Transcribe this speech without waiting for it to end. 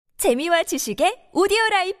재미와 지식의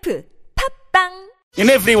오디오라이프 팝빵.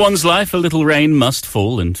 In everyone's life, a little rain must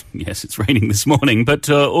fall, and yes, it's raining this morning, but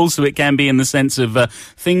also it can be in the sense of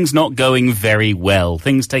things not going very well,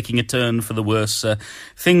 things taking a turn for the worse,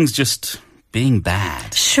 things just being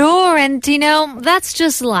bad. Sure, and that's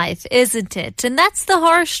just life, isn't it? And that's the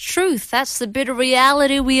harsh truth. That's the bitter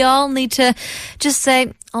reality. We all need to just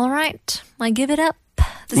say, all right, I give it up.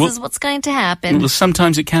 This is what's going to happen. Well,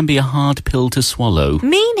 sometimes it can be a hard pill to swallow.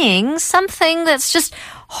 Meaning something that's just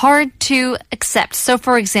hard to accept. So,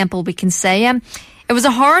 for example, we can say it was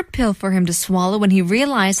a hard pill for him to swallow when he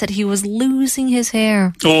realized that he was losing his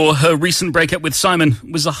hair. Or her recent breakup with Simon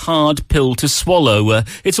was a hard pill to swallow.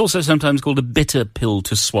 It's also sometimes called a bitter pill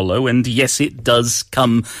to swallow. And yes, it does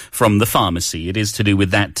come from the pharmacy. It is to do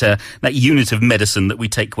with that unit of medicine that we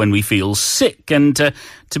take when we feel sick. And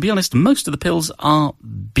to be honest, most of the pills are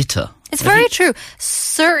bitter. It's very true.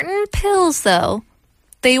 Certain pills, though,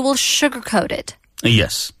 they will sugarcoat it.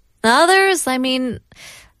 Yes. Others,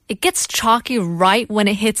 it gets chalky right when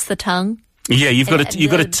it hits the tongue. Yeah, you've got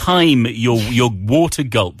to time your water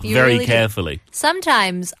gulp very really carefully.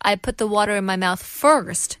 Sometimes I put the water in my mouth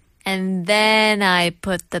first, and then I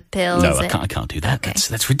put the pills in. No, I can't do that. Okay.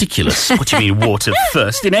 That's ridiculous. What do you mean water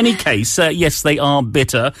first? In any case, yes, they are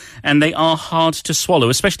bitter and they are hard to swallow,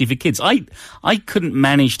 especially for kids. I couldn't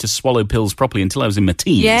manage to swallow pills properly until I was in my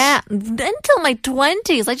teens. Yeah, until my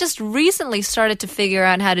 20s. I just recently started to figure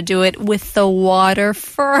out how to do it with the water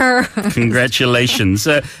first. Congratulations.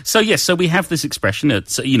 So we have this expression.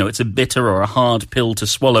 It's a bitter or a hard pill to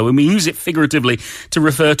swallow, and we use it figuratively to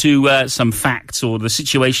refer to some facts or the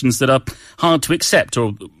situations that are hard to accept,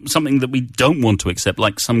 or something that we don't want to accept,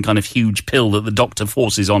 like some kind of huge pill that the doctor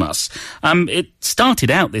forces on us. It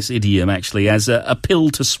started out, this idiom, actually, as a pill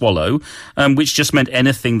to swallow, which just meant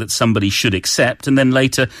anything that somebody should accept, and then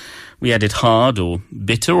later we added hard or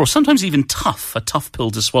bitter or sometimes even tough, a tough pill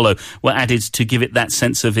to swallow, were added to give it that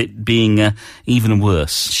sense of it being even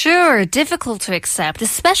worse. Sure, difficult to accept,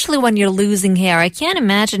 especially when you're losing hair. I can't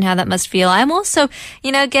imagine how that must feel. I'm also,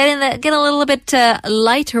 getting a little bit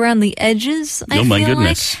light around the edges. Oh my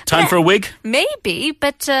goodness. Like. Time for a wig? Maybe,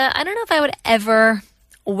 but I don't know if I would ever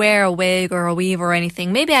wear a wig or a weave or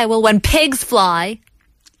anything. Maybe I will when pigs fly.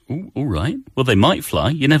 Ooh, all right. Well, they might fly.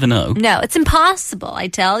 You never know. No, it's impossible, I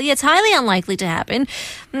tell you. It's highly unlikely to happen.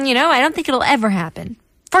 I don't think it'll ever happen.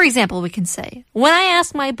 For example, we can say, when I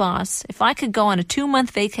asked my boss if I could go on a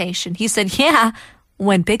 2-month vacation, he said, yeah,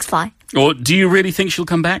 when pigs fly. Or do you really think she'll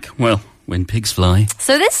come back? Well, when pigs fly.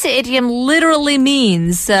 So this idiom literally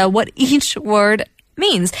means what each word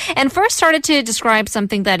means, and first started to describe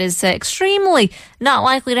something that is extremely not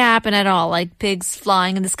likely to happen at all, like pigs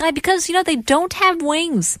flying in the sky, because, they don't have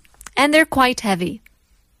wings, and they're quite heavy.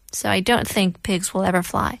 So I don't think pigs will ever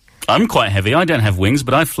fly. I'm quite heavy. I don't have wings,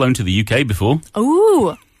 but I've flown to the UK before.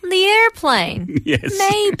 Ooh, the airplane. Yes.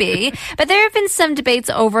 Maybe. But there have been some debates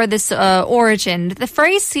over this origin. The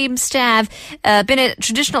phrase seems to have been a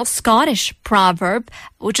traditional Scottish proverb,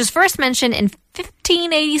 which was first mentioned in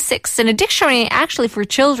 1586 in a dictionary actually for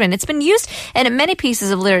children. It's been used in many pieces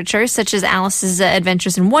of literature, such as Alice's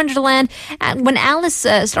Adventures in Wonderland. And when Alice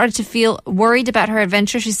started to feel worried about her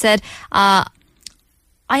adventure, she said, I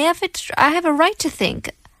have a right to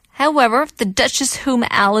think. However, the Duchess, whom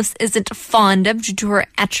Alice isn't fond of due to her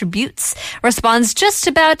attributes, responds just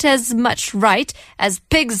about as much right as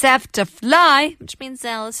pigs have to fly, which means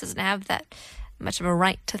Alice doesn't have that much of a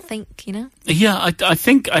right to think, Yeah, I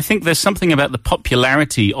think there's something about the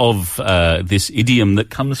popularity of this idiom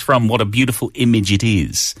that comes from what a beautiful image it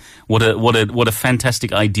is. What a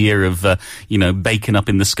fantastic idea of bacon up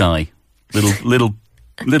in the sky, little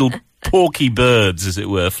porky birds, as it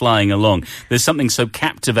were, flying along. There's something so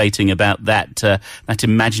captivating about that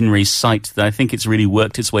imaginary sight that I think it's really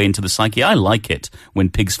worked its way into the psyche. I like it when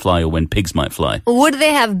pigs fly or when pigs might fly. Would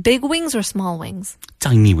they have big wings or small wings?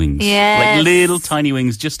 Tiny wings. Yes. Like little tiny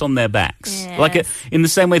wings just on their backs. Yes. In the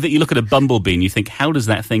same way that you look at a bumblebee and you think, how does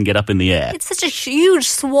that thing get up in the air? It's such a huge,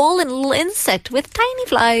 swollen little insect with tiny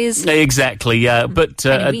flies. Exactly, but...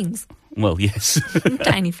 tiny wings. Well, yes.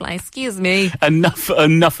 Tiny fly, excuse me.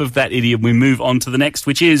 Enough of that idiom. We move on to the next,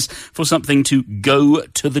 which is for something to go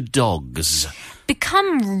to the dogs.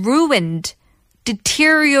 Become ruined.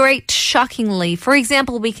 Deteriorate shockingly. For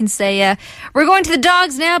example, we can say, we're going to the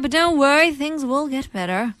dogs now, but don't worry, things will get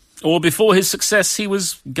better. Or before his success, he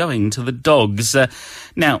was going to the dogs.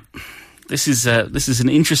 Now, this is an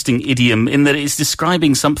interesting idiom in that it's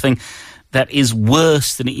describing something that is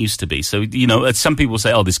worse than it used to be. So, some people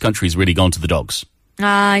say, oh, this country's really gone to the dogs.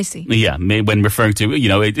 I see. Yeah, when referring to,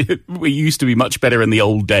 it used to be much better in the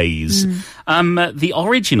old days. The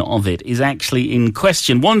origin of it is actually in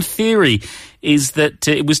question. One theory is that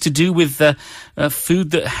it was to do with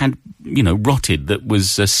food that had, rotted, that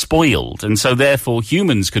was spoiled, and so therefore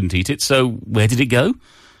humans couldn't eat it. So where did it go?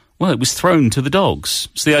 Well, it was thrown to the dogs.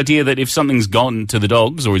 It's the idea that if something's gone to the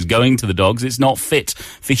dogs or is going to the dogs, it's not fit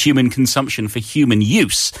for human consumption, for human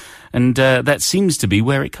use. And that seems to be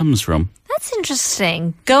where it comes from. That's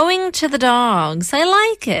interesting. Going to the dogs. I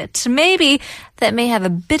like it. Maybe that may have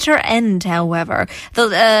a bitter end, however.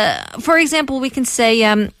 For example, we can say...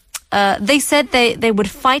 they said they would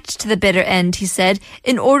fight to the bitter end, he said,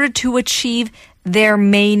 in order to achieve their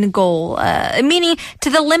main goal, meaning to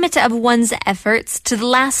the limit of one's efforts, to the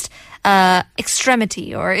last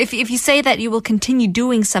extremity. Or if you say that you will continue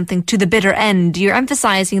doing something to the bitter end, you're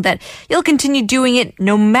emphasizing that you'll continue doing it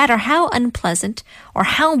no matter how unpleasant or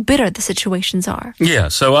how bitter the situations are. Yeah,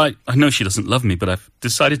 so I know she doesn't love me, but I've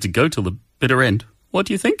decided to go till the bitter end. What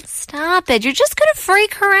do you think? Stop it. You're just going to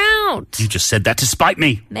freak her out. You just said that to spite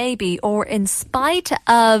me. Maybe, or in spite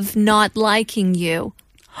of not liking you.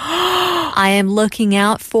 I am looking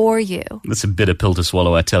out for you. That's a bitter pill to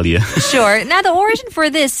swallow, I tell you. Sure. Now, the origin for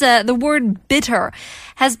this, the word bitter,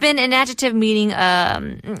 has been an adjective meaning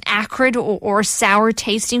acrid or sour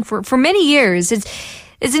tasting for many years.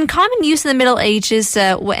 It's in common use in the Middle Ages,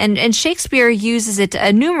 and Shakespeare uses it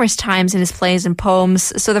numerous times in his plays and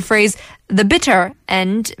poems. So the phrase, the bitter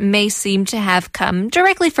end, may seem to have come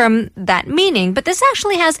directly from that meaning. But this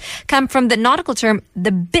actually has come from the nautical term,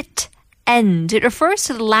 the bit end. It refers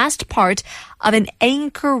to the last part of an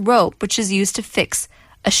anchor rope, which is used to fix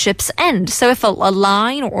a ship's end. So if a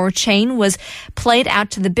line or chain was played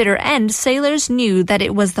out to the bitter end, sailors knew that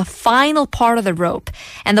it was the final part of the rope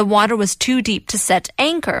and the water was too deep to set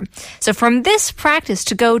anchor. So from this practice,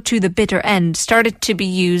 to go to the bitter end started to be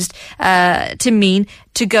used to mean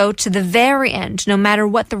to go to the very end, no matter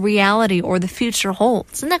what the reality or the future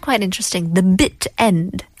holds. Isn't that quite interesting? The bit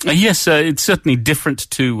end. Yes, it's certainly different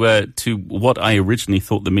to what I originally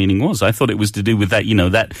thought the meaning was. I thought it was to do with that,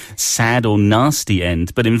 that sad or nasty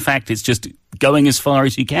end. But in fact, it's just going as far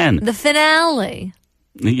as you can. The finale.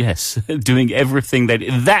 Yes, doing everything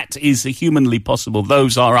that is humanly possible.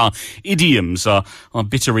 Those are our idioms, our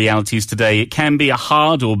bitter realities today. It can be a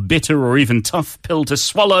hard or bitter or even tough pill to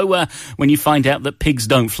swallow when you find out that pigs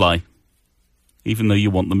don't fly, even though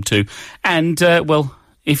you want them to. And,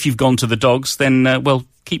 if you've gone to the dogs, then,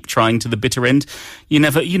 keep trying to the bitter end. You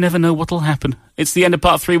never know what'll happen. It's the end of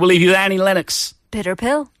part 3. We'll leave you there, Annie Lennox. Bitter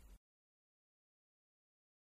pill.